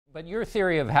But your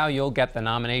theory of how you'll get the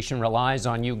nomination relies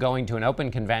on you going to an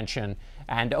open convention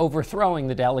and overthrowing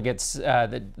the delegates,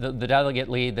 the delegate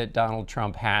lead that Donald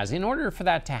Trump has. In order for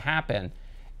that to happen,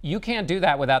 you can't do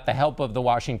that without the help of the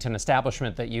Washington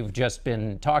establishment that you've just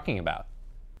been talking about.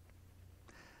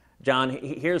 John,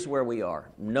 here's where we are.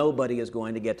 Nobody is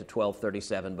going to get to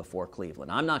 1237 before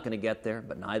Cleveland. I'm not going to get there,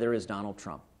 but neither is Donald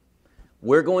Trump.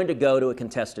 We're going to go to a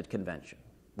contested convention.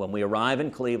 When we arrive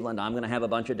in Cleveland, I'm going to have a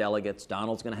bunch of delegates.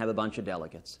 Donald's going to have a bunch of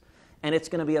delegates. And it's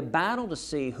going to be a battle to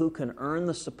see who can earn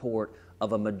the support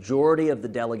of a majority of the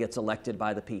delegates elected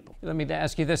by the people. Let me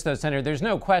ask you this, though, Senator. There's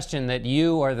no question that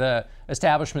you are the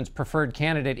establishment's preferred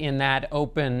candidate in that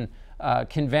open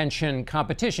convention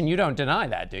competition. You don't deny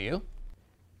that, do you?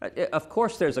 Of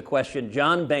course there's a question.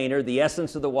 John Boehner, the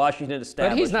essence of the Washington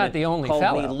establishment, but he's not the only called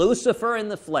fellow. me Lucifer in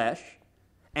the flesh,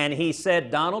 and he said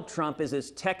Donald Trump is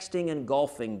his texting and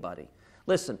golfing buddy.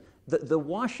 Listen, the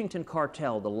Washington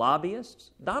cartel, the lobbyists,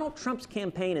 Donald Trump's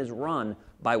campaign is run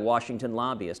by Washington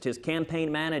lobbyists. His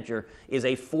campaign manager is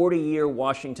a 40-year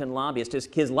Washington lobbyist.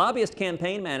 His lobbyist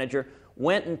campaign manager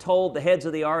went and told the heads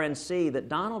of the RNC that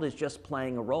Donald is just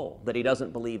playing a role, that he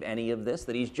doesn't believe any of this,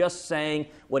 that he's just saying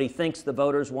what he thinks the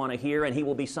voters want to hear, and he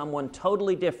will be someone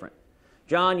totally different.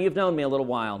 John, you've known me a little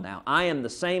while now. I am the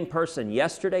same person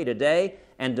yesterday, today,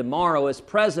 and tomorrow as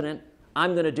president.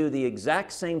 I'm going to do the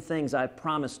exact same things I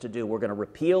promised to do. We're going to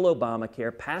repeal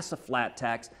Obamacare, pass a flat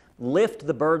tax, lift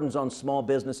the burdens on small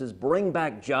businesses, bring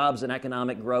back jobs and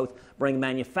economic growth, bring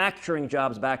manufacturing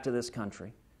jobs back to this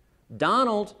country.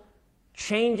 Donald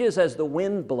changes as the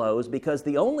wind blows because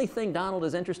the only thing Donald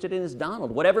is interested in is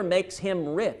Donald, whatever makes him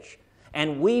rich.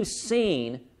 And we've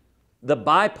seen the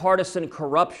bipartisan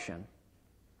corruption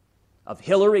of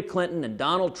Hillary Clinton and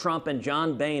Donald Trump and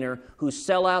John Boehner, who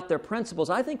sell out their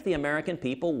principles. I think the American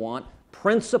people want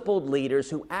principled leaders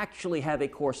who actually have a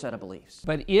core set of beliefs.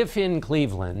 But if in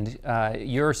Cleveland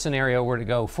your scenario were to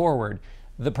go forward,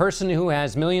 the person who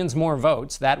has millions more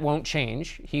votes, that won't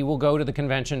change. He will go to the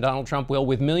convention, Donald Trump will,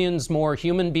 with millions more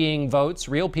human being votes,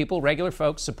 real people, regular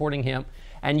folks supporting him.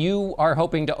 And you are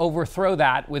hoping to overthrow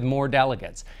that with more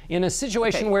delegates. In a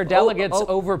situation where delegates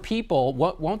over people,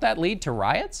 won't that lead to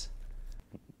riots?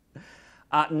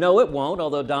 No, it won't,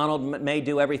 although Donald may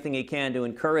do everything he can to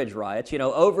encourage riots. You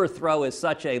know, overthrow is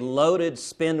such a loaded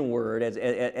spin word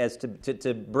as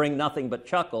to bring nothing but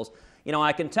chuckles. You know,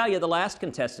 I can tell you the last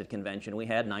contested convention we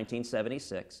had,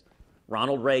 1976,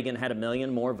 Ronald Reagan had 1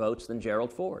 million more votes than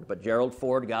Gerald Ford, but Gerald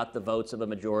Ford got the votes of a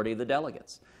majority of the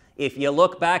delegates. If you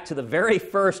look back to the very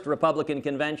first Republican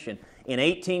convention in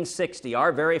 1860,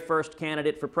 our very first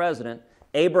candidate for president,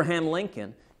 Abraham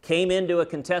Lincoln, came into a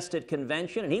contested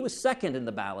convention, and he was second in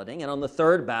the balloting, and on the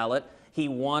third ballot, he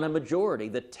won a majority.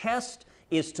 The test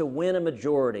is to win a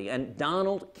majority, and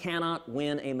Donald cannot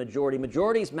win a majority.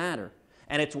 Majorities matter,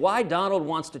 and it's why Donald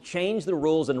wants to change the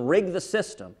rules and rig the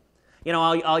system. You know,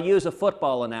 I'll use a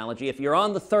football analogy. If you're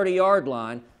on the 30-yard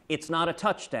line, it's not a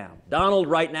touchdown. Donald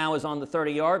right now is on the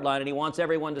 30-yard line, and he wants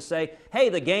everyone to say, hey,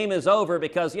 the game is over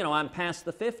because, you know, I'm past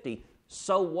the 50.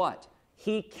 So what?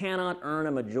 He cannot earn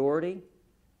a majority.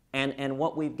 And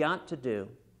what we've got to do,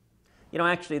 you know,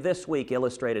 actually this week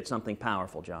illustrated something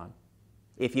powerful, John.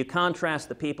 If you contrast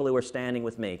the people who are standing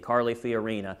with me, Carly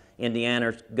Fiorina,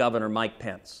 Indiana's Governor Mike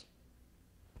Pence.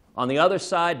 On the other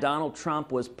side, Donald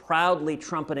Trump was proudly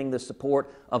trumpeting the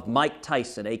support of Mike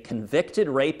Tyson, a convicted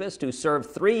rapist who served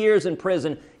 3 years in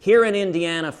prison here in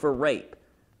Indiana for rape.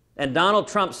 And Donald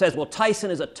Trump says, well,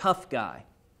 Tyson is a tough guy.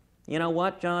 You know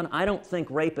what, John? I don't think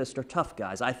rapists are tough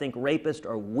guys. I think rapists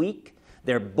are weak.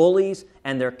 They're bullies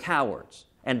and they're cowards.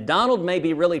 And Donald may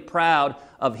be really proud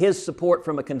of his support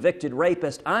from a convicted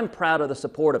rapist. I'm proud of the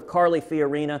support of Carly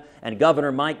Fiorina and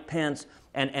Governor Mike Pence,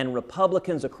 and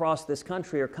Republicans across this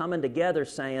country are coming together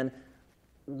saying,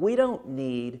 we don't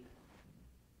need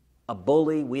a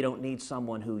bully. We don't need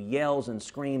someone who yells and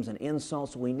screams and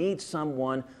insults. We need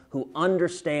someone who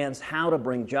understands how to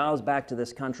bring jobs back to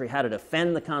this country, how to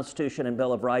defend the Constitution and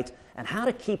Bill of Rights, and how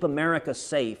to keep America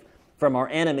safe from our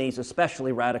enemies,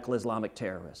 especially radical Islamic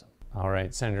terrorism. All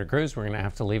right, Senator Cruz, we're going to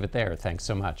have to leave it there. Thanks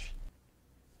so much.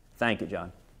 Thank you,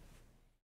 John.